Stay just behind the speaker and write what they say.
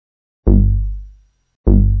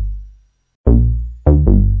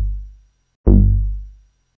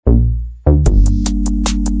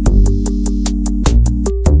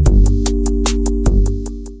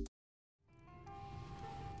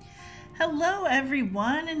Hello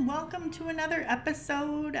everyone and welcome to another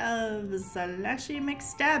episode of Slashy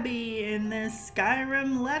McStabby in this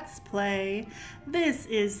Skyrim Let's Play. This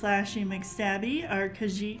is Slashy McStabby, our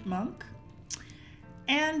Khajiit monk.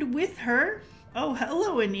 And with her, oh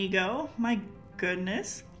hello Inigo, my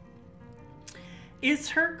goodness, is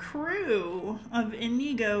her crew of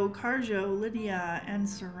Inigo, Carjo, Lydia, and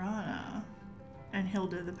Serana, and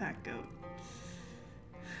Hilda the pack goat.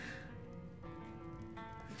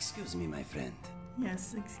 Excuse me, my friend.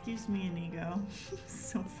 Yes, excuse me, Inigo.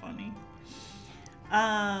 So funny.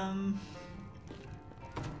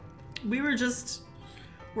 We were just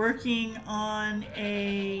working on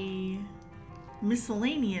a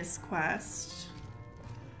miscellaneous quest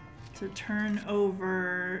to turn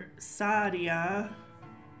over Sadia,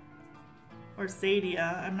 or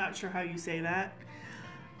Sadia, I'm not sure how you say that,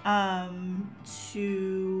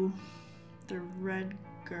 to the Red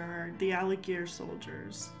Guard, the Aela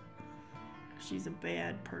soldiers. She's a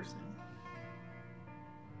bad person.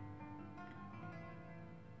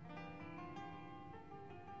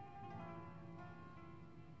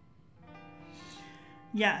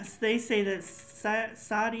 Yes, they say that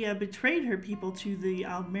Sadia betrayed her people to the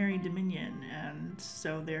Aldmeri Dominion, and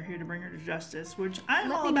so they're here to bring her to justice, which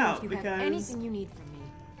I'm all about because have anything you need from me.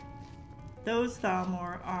 Those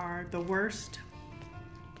Thalmor are the worst.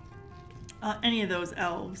 Any of those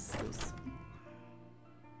elves, those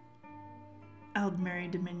Aldmeri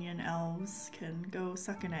Dominion elves, can go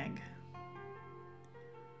suck an egg.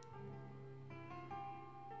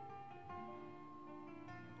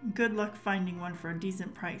 Good luck finding one for a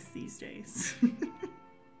decent price these days.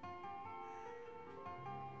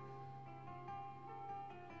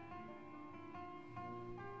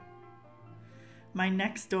 My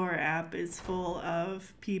Nextdoor app is full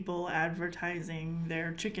of people advertising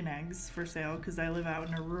their chicken eggs for sale because I live out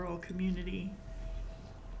in a rural community.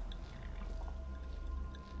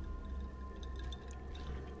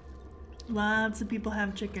 Lots of people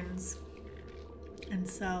have chickens and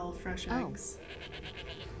sell fresh eggs.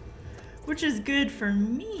 Which is good for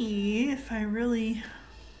me if I really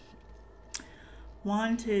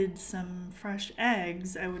wanted some fresh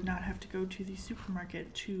eggs. I would not have to go to the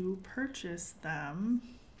supermarket to purchase them.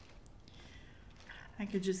 I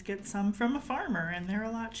could just get some from a farmer and they're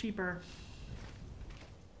a lot cheaper.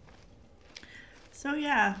 So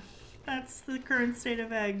yeah, that's the current state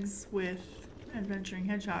of eggs with Adventuring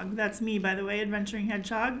Hedgehog. That's me, by the way, Adventuring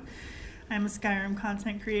Hedgehog. I'm a Skyrim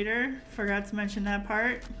content creator. Forgot to mention that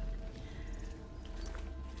part.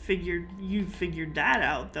 You figured that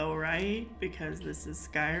out though, right? Because this is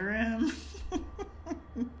Skyrim.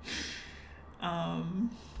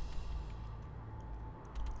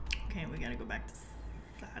 Okay, we gotta go back to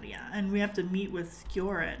Sadia. And we have to meet with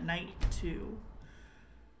Skjor at night too.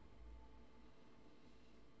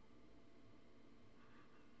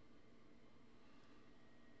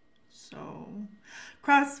 So,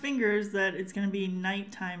 cross fingers that it's gonna be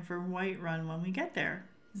nighttime for Whiterun when we get there.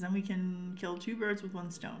 Because then we can kill two birds with one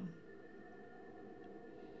stone.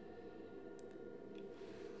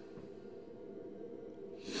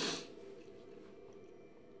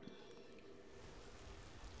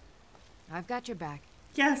 I've got your back.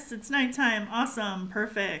 Yes, it's nighttime. Awesome.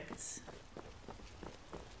 Perfect.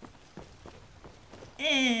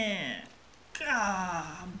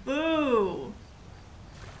 Boo.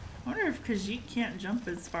 I wonder if Khajiit can't jump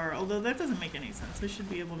as far, although that doesn't make any sense. They should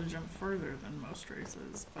be able to jump further than most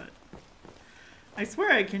races, but I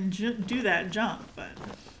swear I can do that jump, but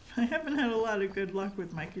I haven't had a lot of good luck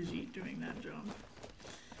with my Khajiit doing that jump.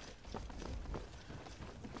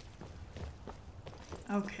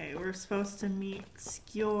 Okay, we're supposed to meet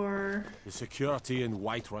Skjor. The security in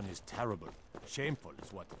Whiterun is terrible. Shameful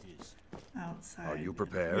is what it is. Outside. Are you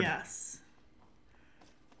prepared? Yes.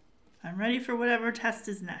 I'm ready for whatever test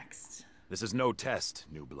is next. This is no test,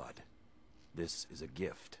 new blood. This is a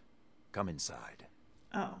gift. Come inside.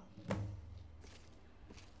 Oh.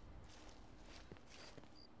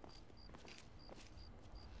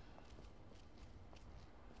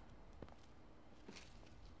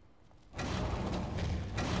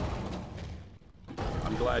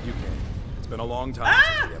 I'm glad you came. It's been a long time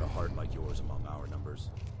since we had a heart like yours among our numbers.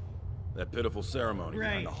 That pitiful ceremony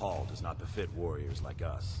behind the hall does not befit warriors like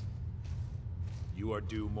us. You are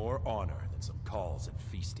due more honor than some calls and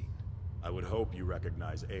feasting. I would hope you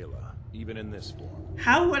recognize Aela, even in this form.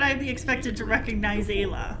 How would I be expected to recognize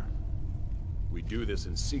Aela? We do this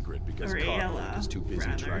in secret because Carl is too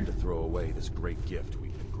busy trying to throw away this great gift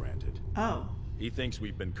we've been granted. Oh. He thinks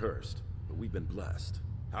we've been cursed, but we've been blessed.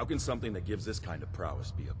 How can something that gives this kind of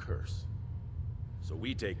prowess be a curse? So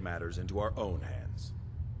we take matters into our own hands.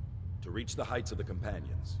 To reach the heights of the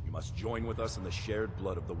Companions, you must join with us in the shared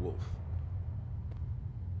blood of the wolf.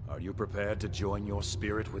 Are you prepared to join your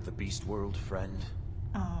spirit with the beast world, friend?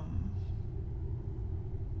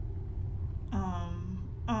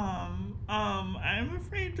 I'm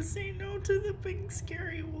afraid to say no to the big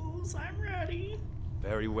scary wolves. I'm ready.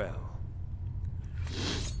 Very well.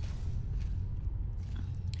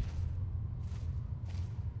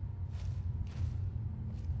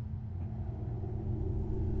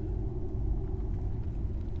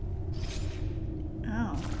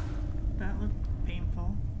 Oh, that looked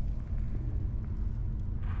painful.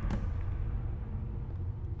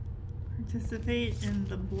 Participate in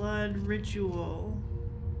the blood ritual.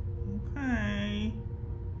 Okay.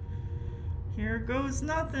 Here goes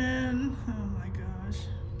nothing. Oh my gosh.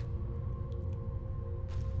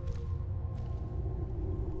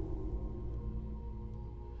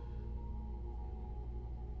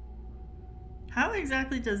 How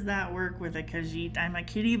exactly does that work with a Khajiit? I'm a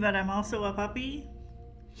kitty, but I'm also a puppy?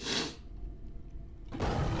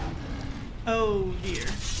 Oh dear.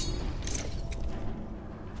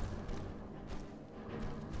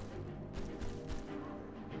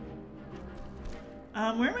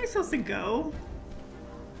 Where am I supposed to go?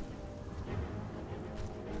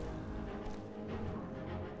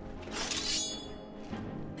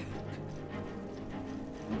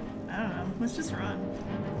 I don't know. Let's just run.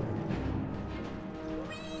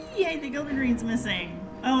 Whee! Yay, the Golden Green's missing.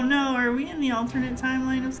 Oh no, are we in the alternate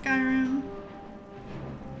timeline of Skyrim?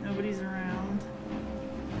 Nobody's around.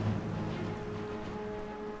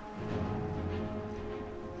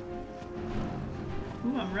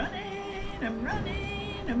 Ooh, I'm running! I'm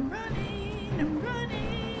running, I'm running, I'm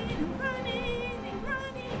running, I'm running, I'm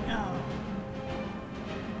running. Oh.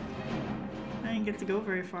 I didn't get to go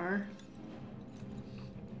very far.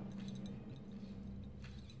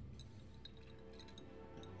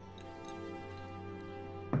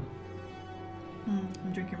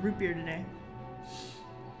 I'm drinking root beer today.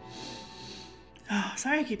 Oh,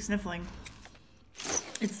 sorry I keep sniffling.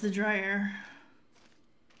 It's the dry air.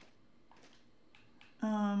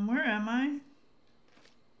 Where am I?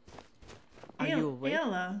 Are you awake?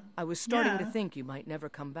 Aela. I was starting to Yeah. think you might never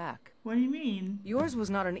come back. What do you mean? Yours was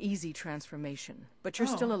not an easy transformation, but you're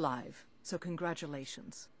still Oh. alive, so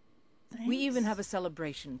congratulations. Thanks. We even have a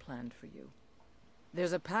celebration planned for you.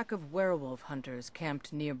 There's a pack of werewolf hunters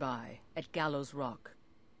camped nearby, at Gallows Rock.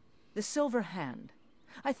 The Silver Hand.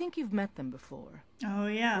 I think you've met them before. Oh,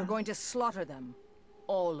 yeah. We're going to slaughter them.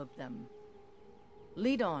 All of them.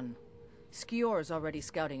 Lead on. Skjor's already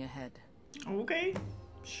scouting ahead. Okay.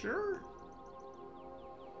 Sure.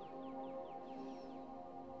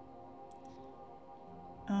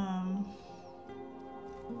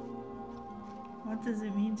 What does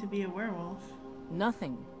it mean to be a werewolf?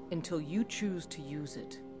 Nothing until you choose to use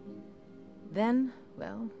it. Then,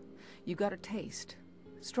 well, you got a taste.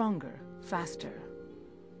 Stronger, faster.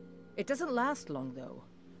 It doesn't last long, though.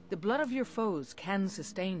 The blood of your foes can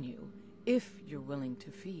sustain you, if you're willing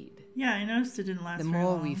to feed. Yeah, I noticed it didn't last The very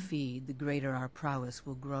more long. we feed, the greater our prowess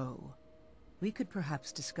will grow. We could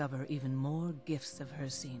perhaps discover even more gifts of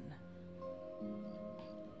Hircine.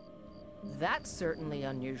 That's certainly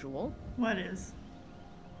unusual. What is?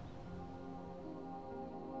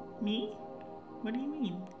 Me? What do you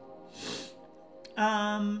mean?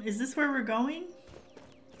 Is this where we're going?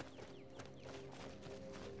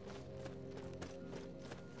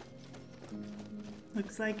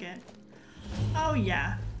 Looks like it. Oh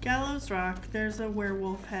yeah, Gallows Rock. There's a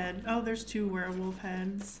werewolf head. Oh, there's 2 werewolf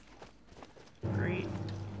heads. Great.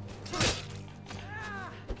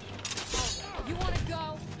 You want to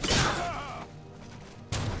go?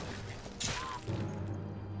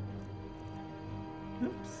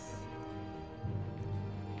 Oops.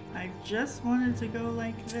 I just wanted to go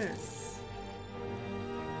like this.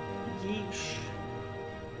 Yeesh.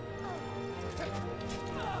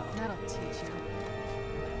 That'll teach you.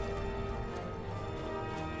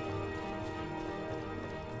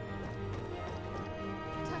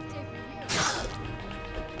 Tough day for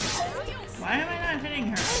you. Why am I not hitting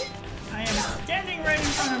her? I am standing right in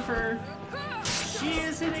front of her. She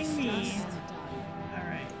is hitting me.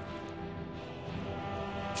 Alright.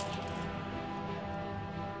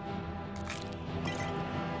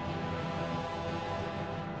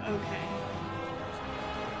 Okay.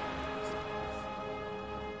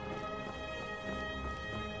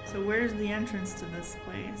 So where's the entrance to this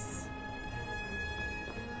place?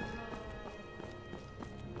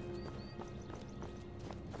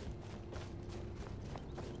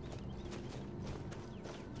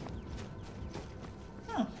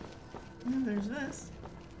 Oh, well, there's this.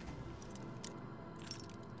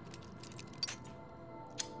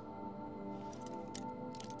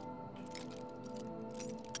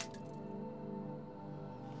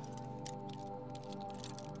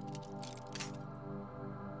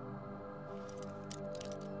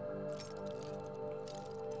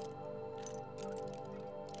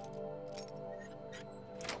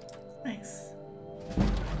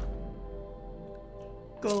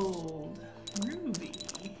 Gold. Ruby.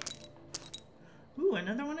 Ooh,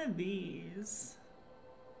 another one of these.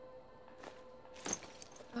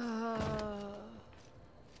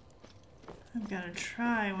 I've got to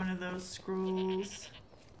try one of those scrolls.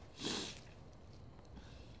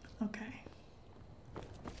 Okay.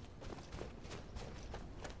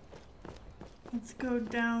 Let's go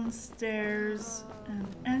downstairs and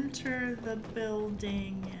enter the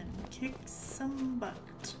building and kick some butt.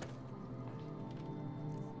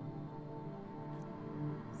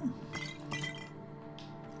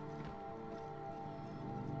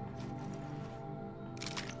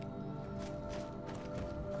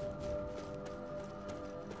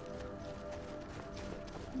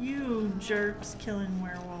 You jerks killing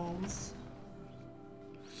werewolves.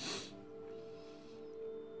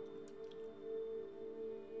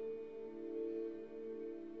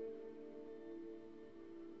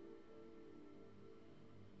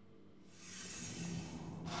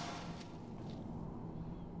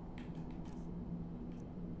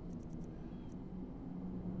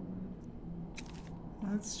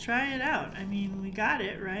 Let's try it out. I mean, we got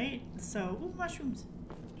it, right? So, ooh, mushrooms.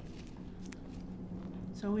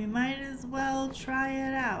 So we might as well try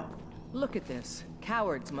it out. Look at this.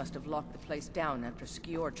 Cowards must have locked the place down after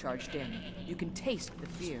Skjor charged in. You can taste the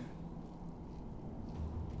fear.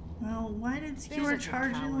 Well, why did Skjor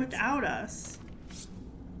charge in without us?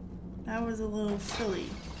 That was a little silly.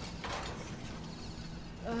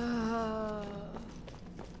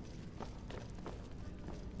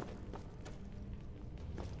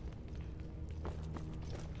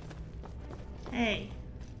 Hey.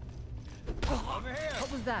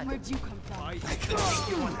 What was that? Where'd you come from? I can make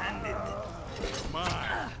you one-handed.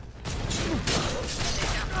 Mine.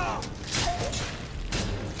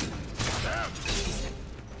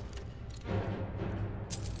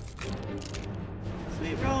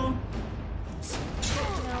 Sweet roll.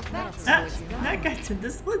 That guy did the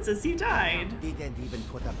splits as he died. Didn't even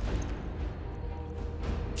put up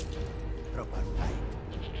proper fight.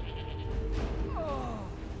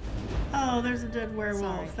 Oh, there's a dead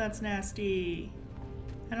werewolf. Sorry. That's nasty.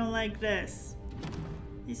 I don't like this.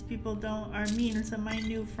 These people are mean to my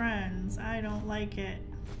new friends. I don't like it.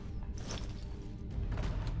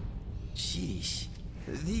 Sheesh.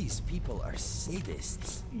 These people are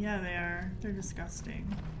sadists. Yeah, they are. They're disgusting.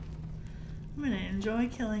 I'm gonna enjoy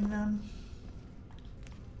killing them.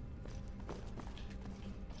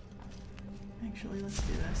 Actually, let's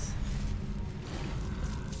do this.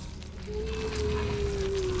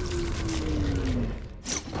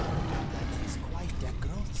 That is quite a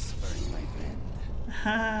growth spurt, my friend.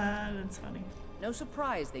 Haha, that's funny. No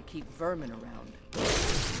surprise they keep vermin around.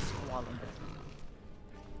 Swallow them.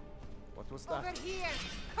 What was that? Over here!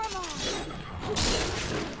 Come on!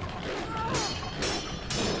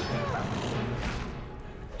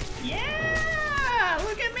 Yeah!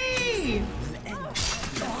 Look at me!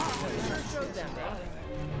 Showed them, eh?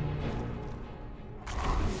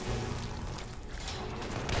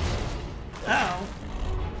 Oh.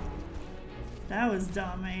 That was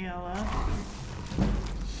dumb, Aela.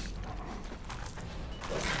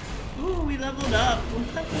 Ooh, we leveled up.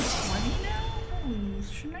 We're level 20 now? Ooh,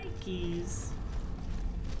 shnikes.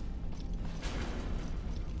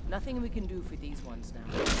 Nothing we can do for these ones now.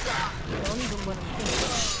 Don't even want to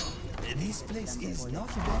think. This place is not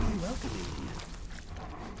very welcoming.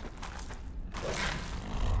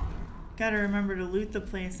 Gotta remember to loot the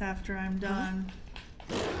place after I'm done.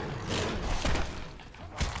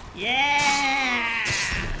 Yeah!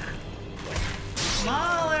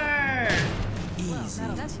 Smaller! Easy.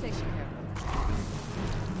 That's taken care of.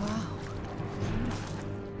 Wow.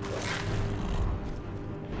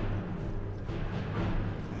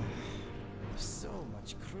 So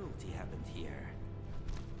much cruelty happened here.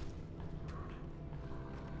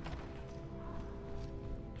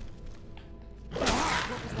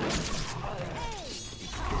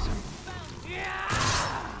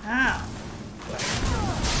 Ow.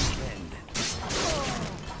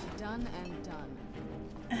 Done and done.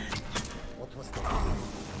 What was that?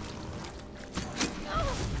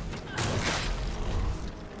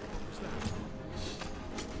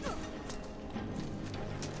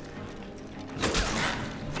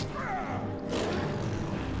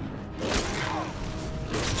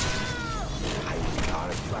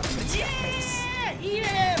 Yeah! Eat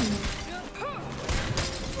him!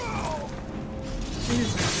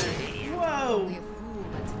 Whoa! Only a fool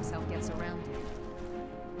lets himself get surrounded.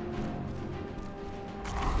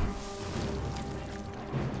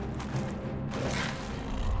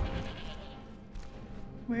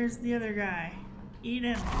 Where's the other guy? Eat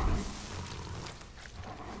him.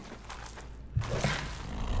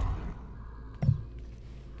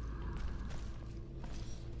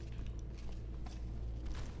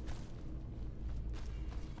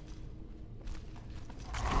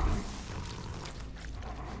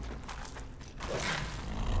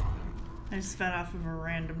 I just fed off of a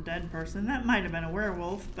random dead person. That might have been a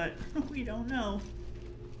werewolf, but we don't know.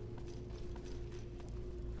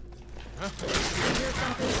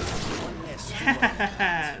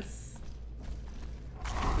 Yes!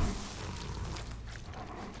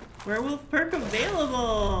 Werewolf perk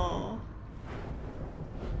available!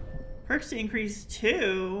 Perks to increase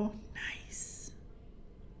 2. Nice.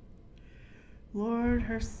 Lord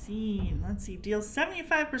Hercene. Let's see. Deals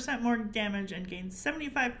 75% more damage and gains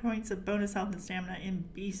 75 points of bonus health and stamina in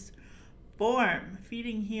beast form.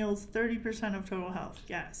 Feeding heals 30% of total health.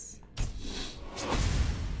 Yes.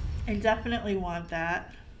 I definitely want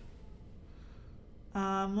that.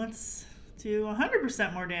 Let's do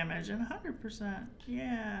 100% more damage and 100%.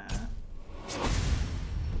 Yeah.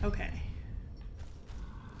 Okay.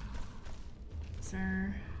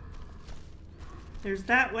 There's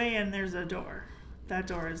that way and there's a door. That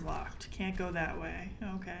door is locked. Can't go that way.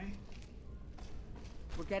 Okay.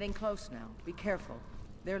 We're getting close now. Be careful.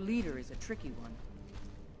 Their leader is a tricky one.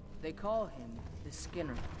 They call him the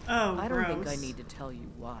Skinner. Oh, I don't gross. think I need to tell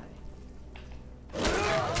you why.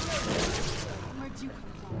 Where'd you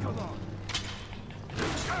come from?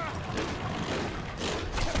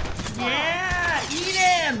 Yeah! Eat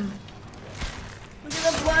him! Look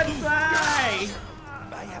at the blood fly!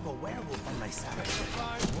 I have a werewolf on my side.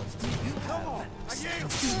 What do you have?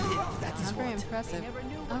 Seconds to live, that is Not very what. impressive.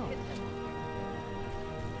 Oh.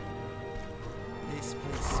 This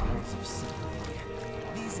place smells of silver.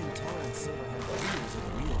 These intolerant silverhand warriors are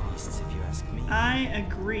the real beasts, if you ask me. I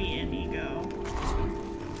agree, Inigo.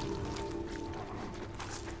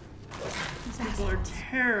 These people are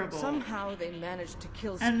terrible. Somehow they managed to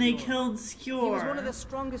kill Skjor. And they killed Skjor. He was one of the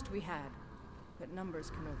strongest we had, but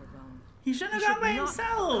numbers can overwhelm. He shouldn't have He gone should by not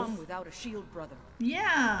himself. come without a shield brother.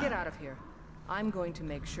 Yeah. Get out of here. I'm going to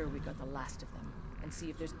make sure we got the last of them, and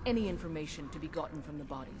see if there's any information to be gotten from the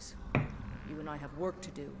bodies. You and I have work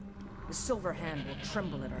to do. The Silver Hand will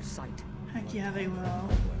tremble at our sight. Heck yeah, they will.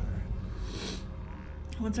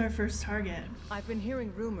 What's our first target? I've been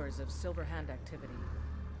hearing rumors of Silver Hand activity.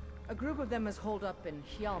 A group of them is holed up in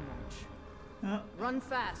Hjalmarch. Oh, Run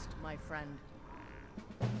fast, my friend.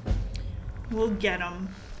 we'll get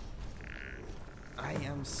them. I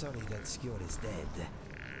am sorry that Skjor is dead.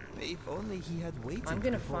 If only he had waited I'm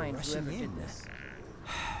gonna before find rushing whoever in. did this.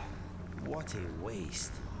 What a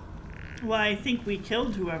waste. Well, I think we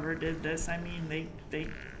killed whoever did this. I mean,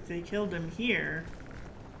 they killed him here.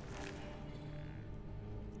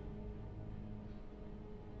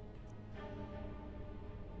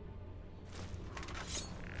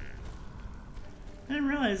 I didn't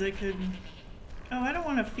realize I could... Oh, I don't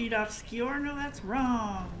want to feed off Skjor. No, that's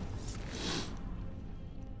wrong.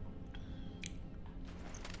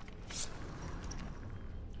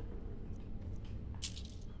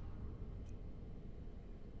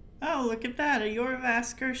 Oh, look at that. A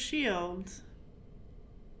Jorvaskr shield.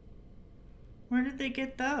 Where did they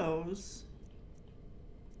get those?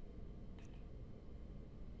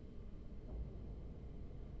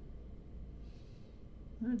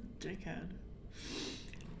 What a dickhead.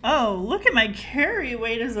 Oh, look at my carry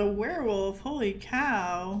weight as a werewolf. Holy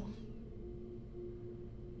cow.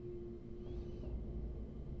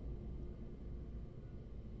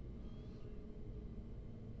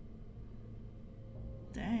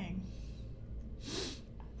 Dang.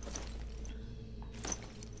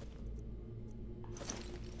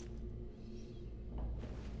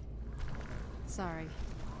 Sorry.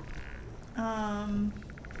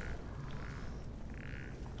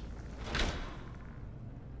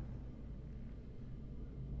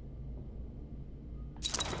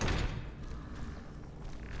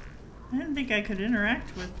 I didn't think I could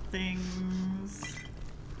interact with things.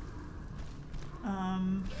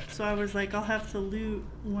 So I was like, I'll have to loot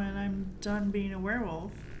when I'm done being a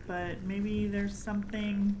werewolf, but maybe there's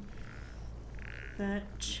something that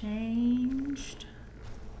changed.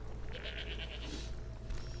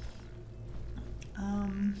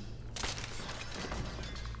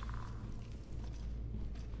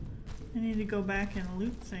 I need to go back and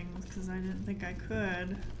loot things because I didn't think I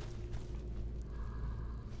could.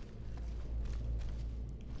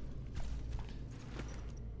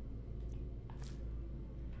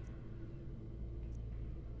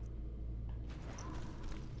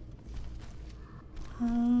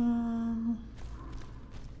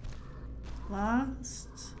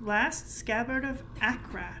 Last scabbard of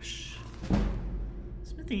Akrash.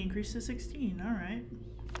 Smithing increased to 16. All right.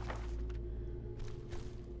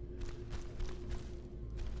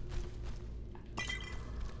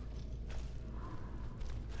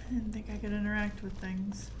 I didn't think I could interact with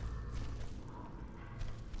things.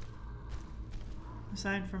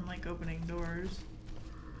 Aside from like opening doors.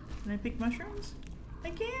 Can I pick mushrooms?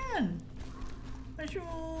 I can! Mushrooms!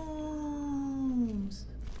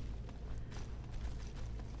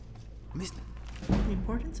 Mr. The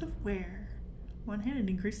importance of wear. One handed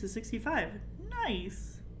increased to 65.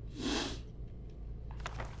 Nice!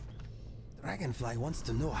 Dragonfly wants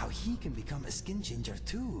to know how he can become a skin changer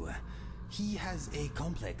too. He has a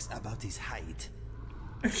complex about his height.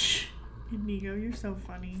 Indigo, you're so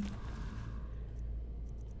funny.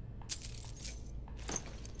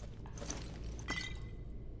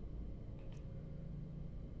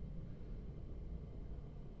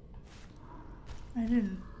 I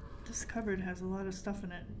didn't. This cupboard has a lot of stuff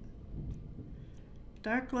in it.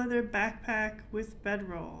 Dark leather backpack with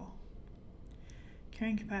bedroll.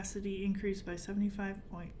 Carrying capacity increased by 75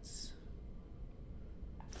 points.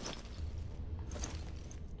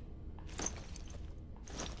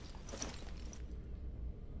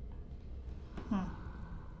 Huh.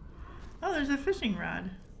 Oh, there's a fishing rod.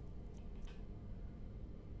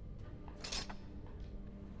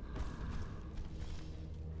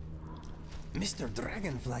 Mr.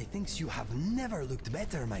 Dragonfly thinks you have never looked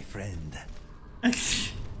better, my friend.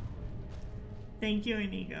 Thank you,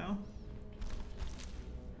 Inigo.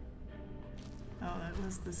 Oh, that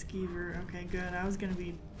was the Skjor. Okay, good. I was gonna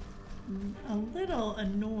be a little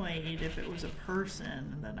annoyed if it was a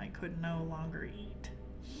person and then I could no longer eat.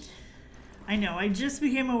 I know, I just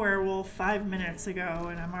became a werewolf 5 minutes ago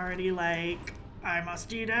and I'm already like, I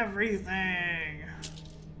must eat everything.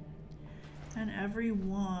 And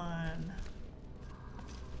everyone.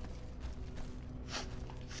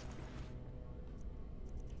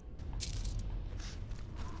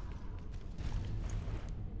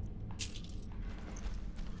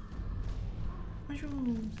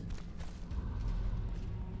 Mushrooms.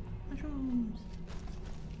 Mushrooms.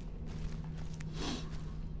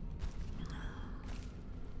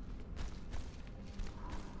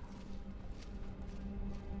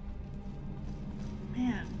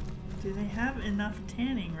 Man, do they have enough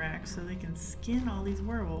tanning racks so they can skin all these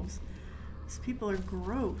werewolves? These people are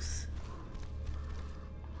gross.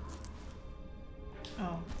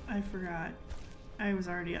 Oh, I forgot. I was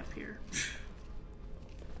already up here.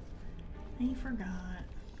 I forgot.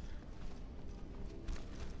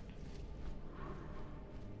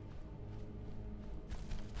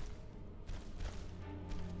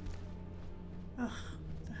 Ugh,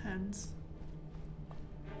 the heads.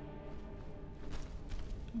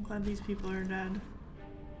 I'm glad these people are dead.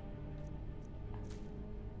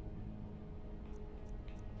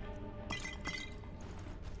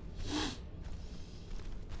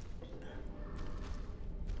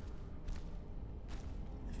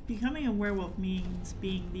 Becoming a werewolf means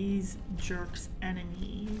being these jerks'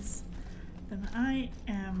 enemies, then I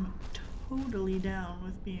am totally down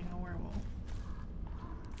with being a werewolf.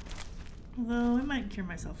 Although I might cure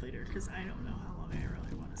myself later because I don't know how long I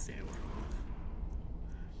really want to stay a werewolf.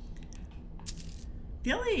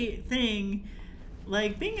 The only thing,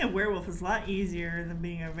 like, being a werewolf is a lot easier than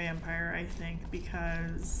being a vampire, I think,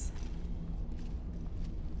 because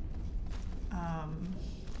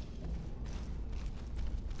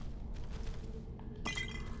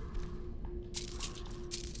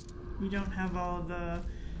you don't have all the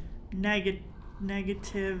negatives.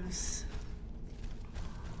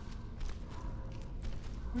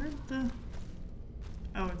 Where'd the...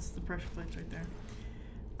 Oh, it's the pressure plates right there.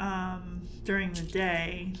 During the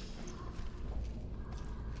day.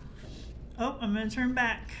 Oh, I'm gonna turn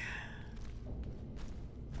back.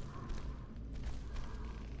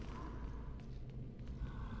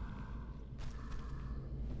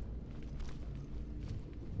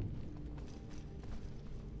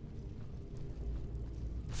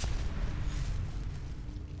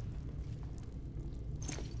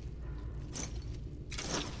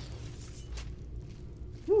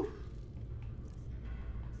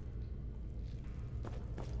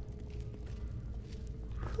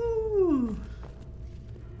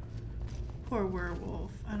 Poor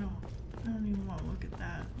werewolf. I don't even want to look at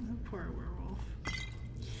that. The poor werewolf.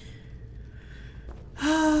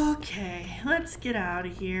 Okay, let's get out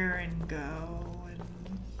of here and go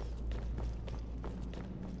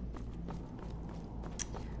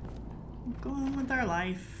and go on with our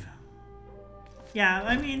life. Yeah,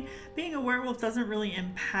 I mean, being a werewolf doesn't really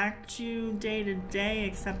impact you day to day,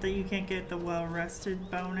 except that you can't get the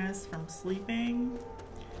well-rested bonus from sleeping.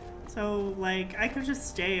 So, like, I could just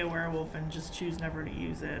stay a werewolf and just choose never to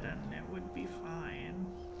use it, and it would be fine.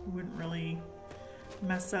 It wouldn't really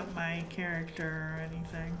mess up my character or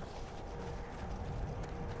anything.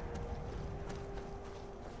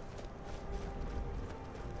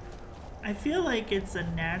 I feel like it's a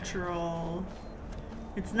natural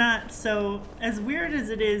It's not so as weird as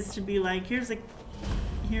it is to be like, here's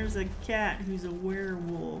a cat who's a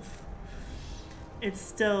werewolf. It's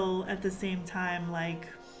still at the same time like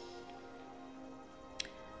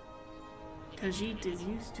Khajiit is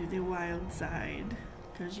used to the wild side.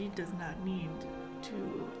 Khajiit does not need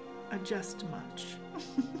to adjust much.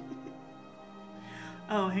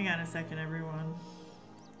 Oh, hang on a second, everyone.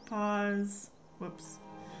 Pause. Whoops.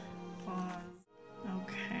 Pause.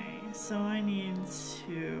 Okay, so I need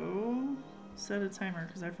to set a timer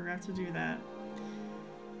because I forgot to do that.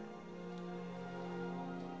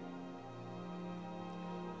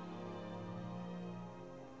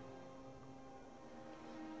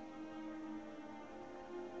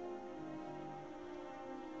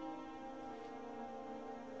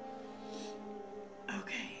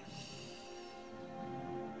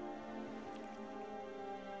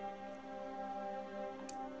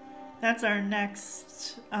 That's our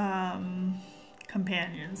next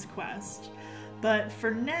companion's quest. But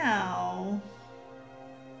for now,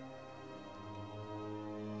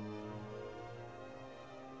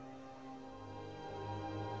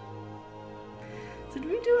 did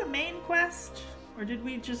we do a main quest? Or did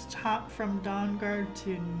we just hop from Dawnguard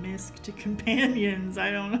to Misk to companions?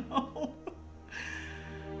 I don't know.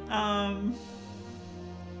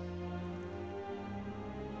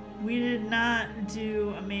 We did not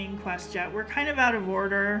do a main quest yet. We're kind of out of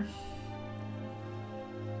order.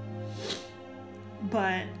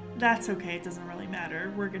 But that's okay, it doesn't really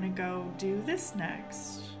matter. We're gonna go do this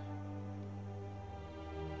next.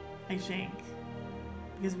 I think.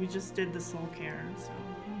 Because we just did the Soul Cairn, so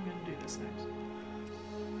I'm gonna do this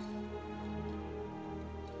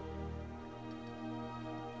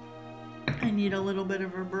next. I need a little bit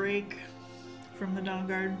of a break from the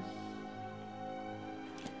Dawnguard.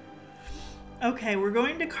 Okay, we're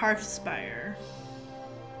going to Karthspire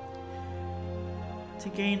to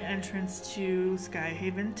gain entrance to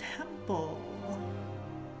Skyhaven Temple.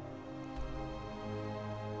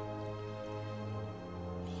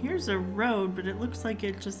 Here's a road, but it looks like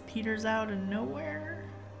it just peters out of nowhere.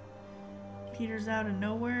 Peters out of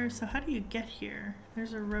nowhere. So how do you get here?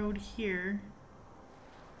 There's a road here.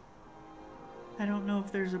 I don't know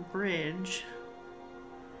if there's a bridge,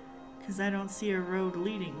 because I don't see a road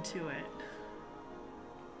leading to it.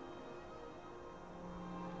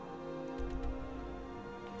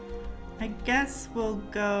 I guess we'll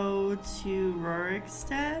go to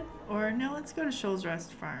Rorikstead, or no, let's go to Shoals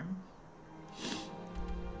Rest Farm.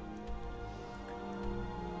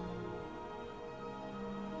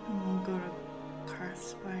 And we'll go to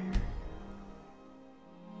Karthspire.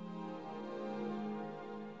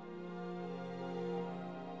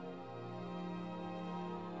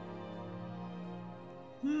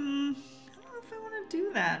 I don't know if I want to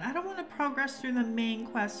do that. I don't want to progress through the main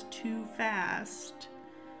quest too fast.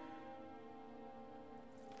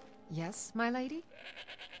 Yes, my lady?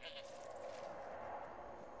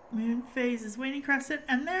 Moon phase is waning crescent,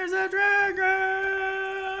 and there's a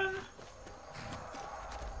dragon!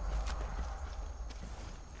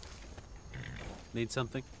 Need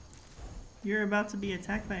something? You're about to be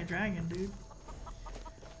attacked by a dragon, dude.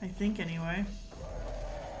 I think, anyway.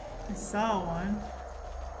 I saw one.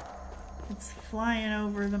 It's flying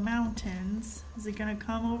over the mountains. Is it gonna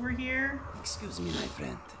come over here? Excuse me, my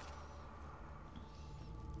friend.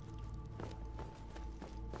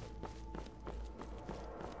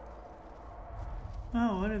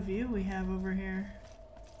 Oh, what a view we have over here.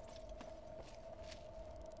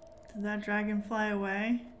 Did that dragon fly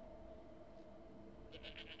away?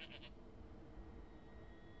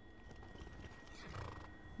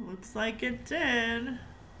 Looks like it did.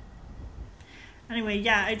 Anyway,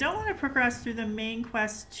 yeah, I don't want to progress through the main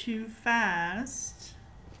quest too fast.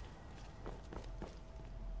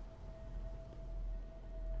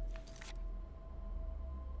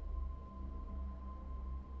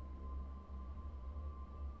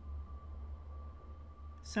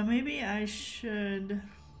 So maybe I should...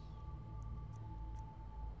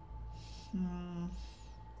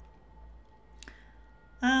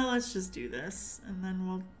 let's just do this, and then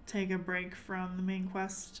we'll take a break from the main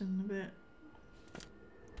quest in a bit.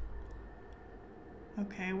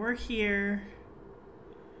 Okay, we're here.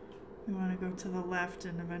 We want to go to the left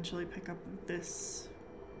and eventually pick up this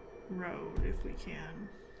road if we can.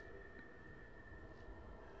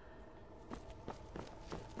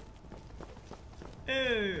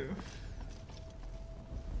 Oh.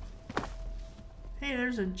 Hey,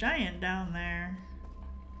 there's a giant down there.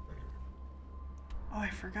 Oh, I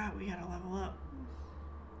forgot we gotta level up.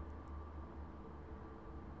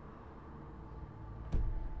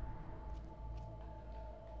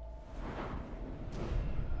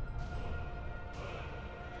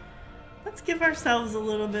 let's give ourselves a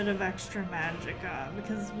little bit of extra magicka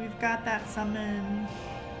because we've got that summon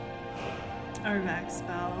Arvac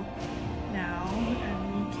spell now,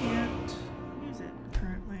 and we can't use it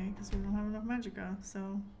currently because we don't have enough magicka.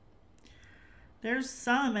 So there's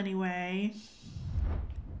some anyway.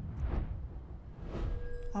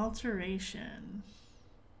 Alteration.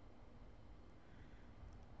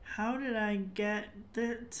 How did I get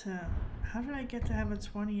to have a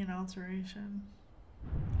 20 in alteration?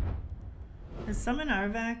 Is summon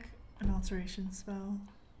Arvac an alteration spell?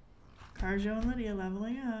 Carjo and Lydia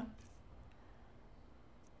leveling up.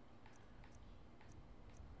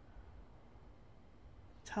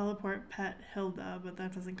 Teleport pet Hilda, but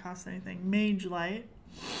that doesn't cost anything. Mage Light.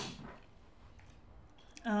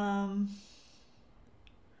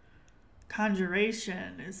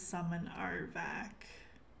 Conjuration is summon Arvac.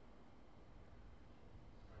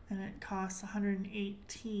 And it costs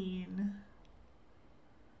 118.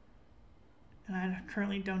 And I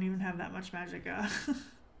currently don't even have that much magicka.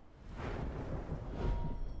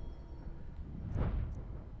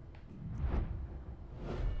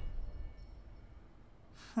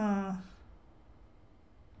 Huh.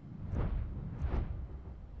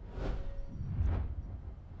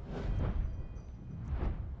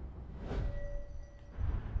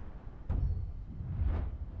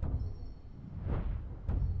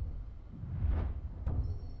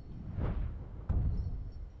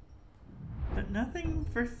 But nothing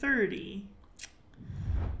for 30.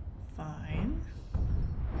 Fine.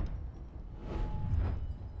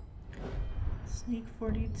 Sneak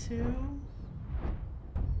 42.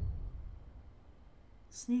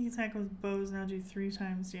 Sneak attack with bows now do 3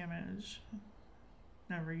 times damage.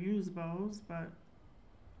 Never use bows, but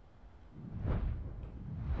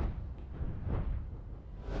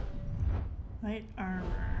light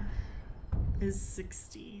armor is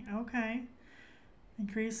 60. Okay.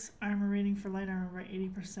 Increase armor rating for light armor by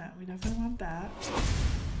 80%. We definitely want that.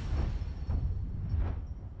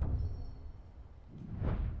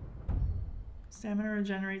 Stamina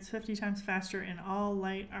regenerates 50 times faster in all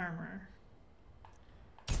light armor.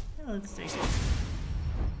 Yeah, let's take it.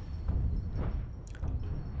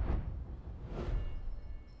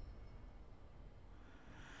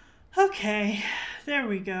 Okay, there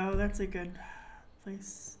we go. That's a good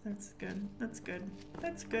place. That's good. That's good.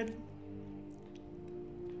 That's good.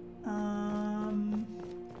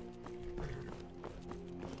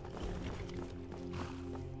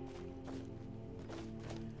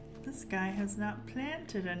 This guy has not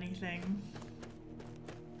planted anything.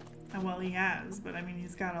 Well, he has, but I mean,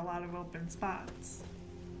 he's got a lot of open spots.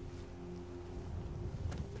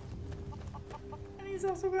 And he's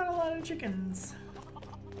also got a lot of chickens.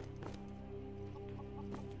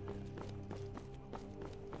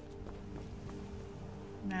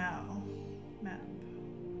 Now, map.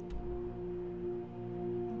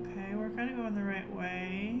 Okay, we're kind of going the right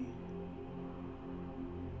way.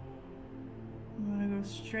 We want to go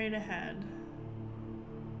straight ahead.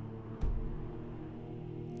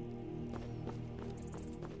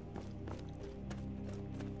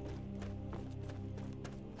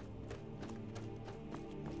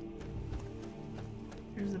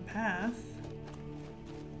 Here's a path.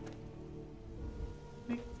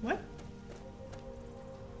 Wait, what?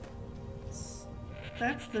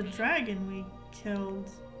 That's the dragon we killed.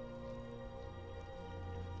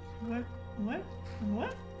 What? What?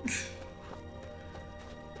 What?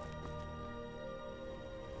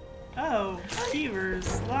 Oh,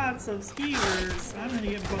 skeevers. Lots of skeevers. I'm gonna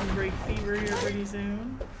get bone break fever here pretty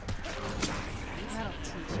soon. That'll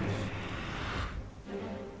teach you.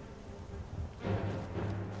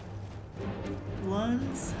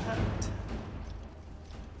 Lund's Hut.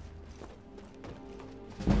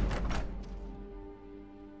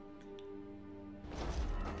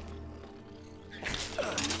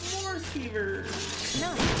 More skeevers.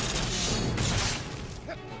 No.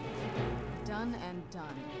 Done and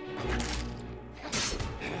done.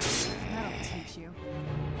 That'll teach you.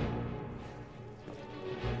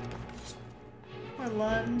 Poor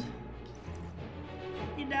Lund.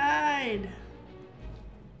 He died.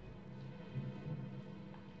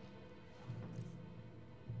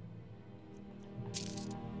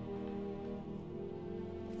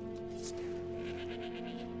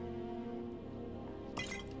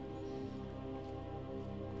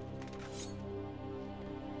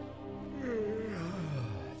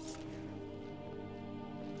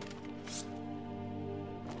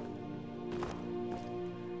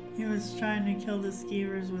 He was trying to kill the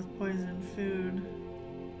skeevers with poisoned food.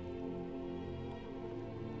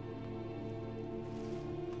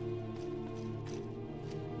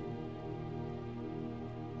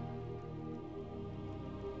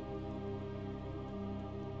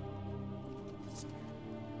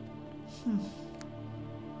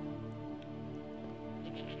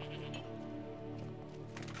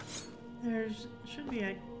 There should be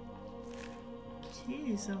a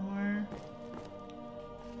key somewhere.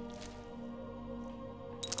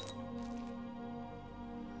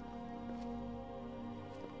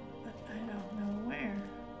 But I don't know where.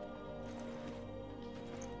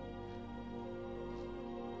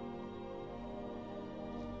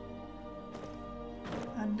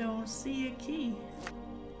 I don't see a key.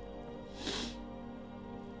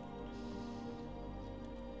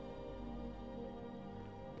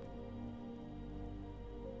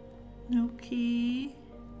 No key.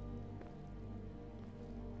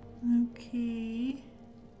 No key.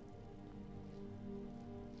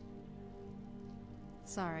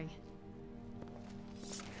 Sorry.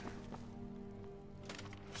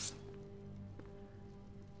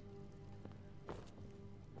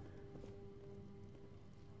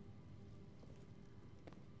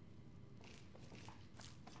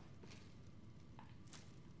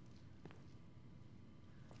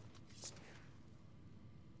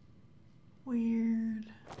 Weird.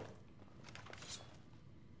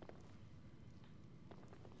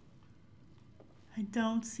 I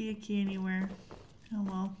don't see a key anywhere. Oh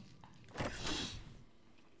well.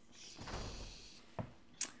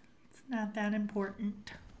 It's not that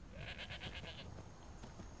important.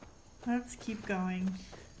 Let's keep going.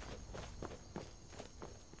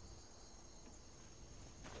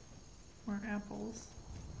 More apples.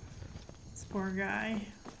 This poor guy.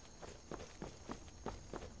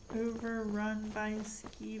 Overrun by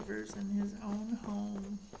skeevers in his own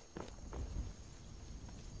home.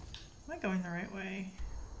 Am I going the right way?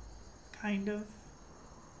 Kind of.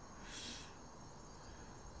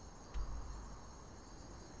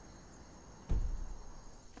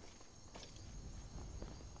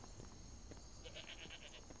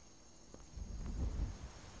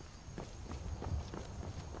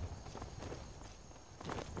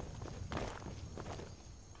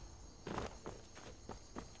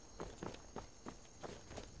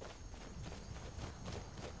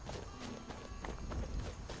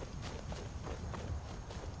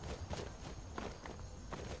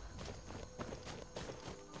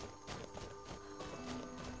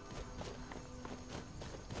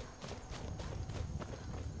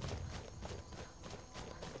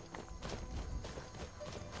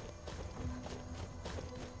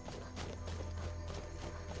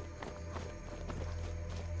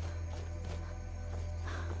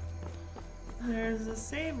 There's a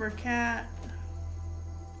saber cat.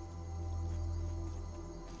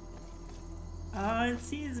 Oh, it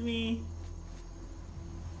sees me.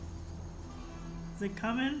 Is it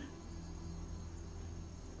coming?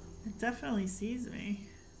 It definitely sees me.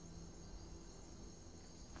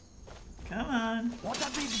 Come on. What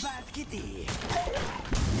a big bad kitty!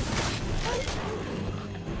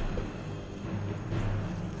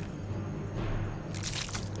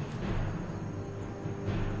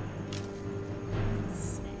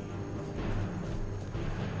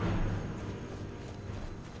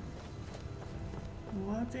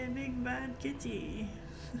 What a big bad kitty.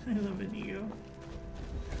 I love an ego.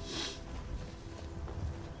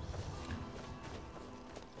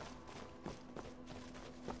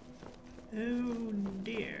 Oh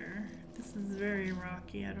dear. This is very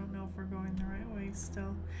rocky. I don't know if we're going the right way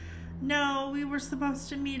still. No, we were supposed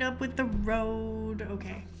to meet up with the road.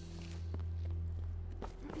 Okay.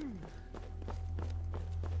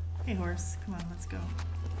 Hey horse, come on, let's go.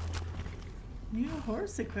 New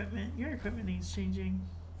horse equipment. Your equipment needs changing.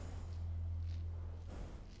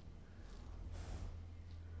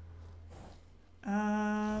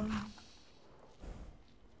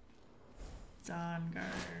 It's on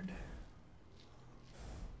guard.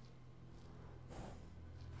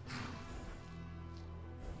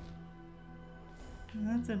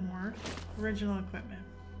 That didn't work. Original equipment.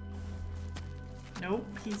 Nope,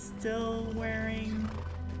 he's still wearing...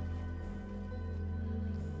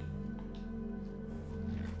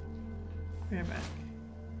 Bareback.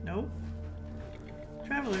 Nope.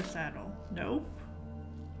 Traveler saddle. Nope.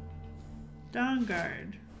 Dawn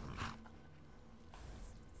guard.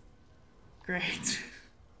 Great.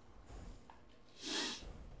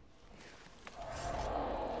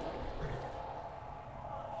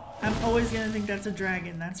 I'm always gonna think that's a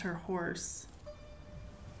dragon. That's her horse.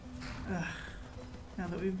 Ugh. Now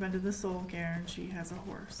that we've been to the Soul Cairn, she has a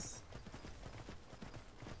horse.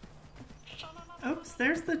 Oops,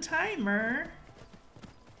 there's the timer.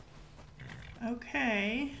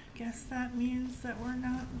 Okay, guess that means that we're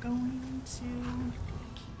not going to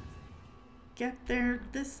get there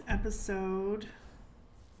this episode.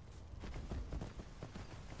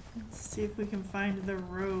 Let's see if we can find the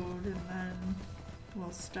road and then we'll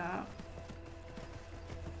stop.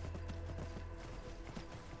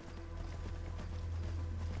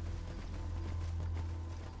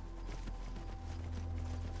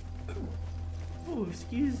 Oh,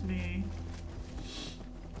 excuse me.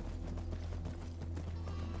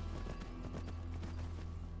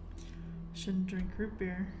 Shouldn't drink root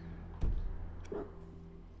beer.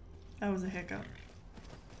 That was a hiccup.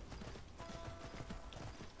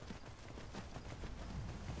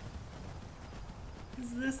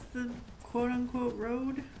 Is this the quote-unquote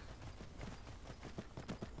road?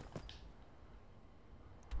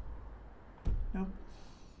 Nope.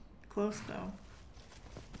 Close though.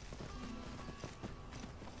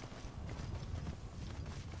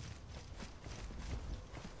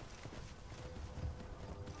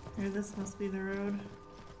 Here, this must be the road.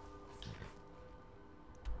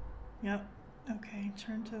 Yep. Okay,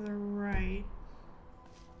 turn to the right.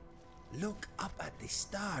 Look up at the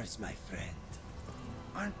stars, my friend.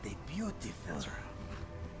 Aren't they beautiful? That's right.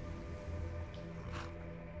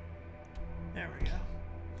 There we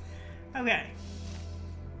go. Okay.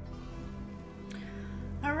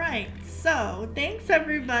 Alright, so thanks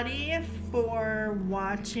everybody for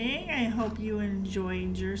watching. I hope you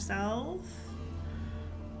enjoyed yourself.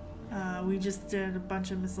 We just did a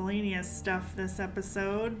bunch of miscellaneous stuff this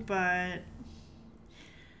episode, but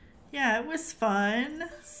yeah, it was fun.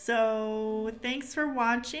 So thanks for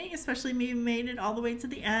watching, especially me who made it all the way to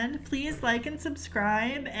the end. Please like and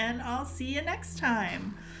subscribe, and I'll see you next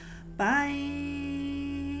time. Bye.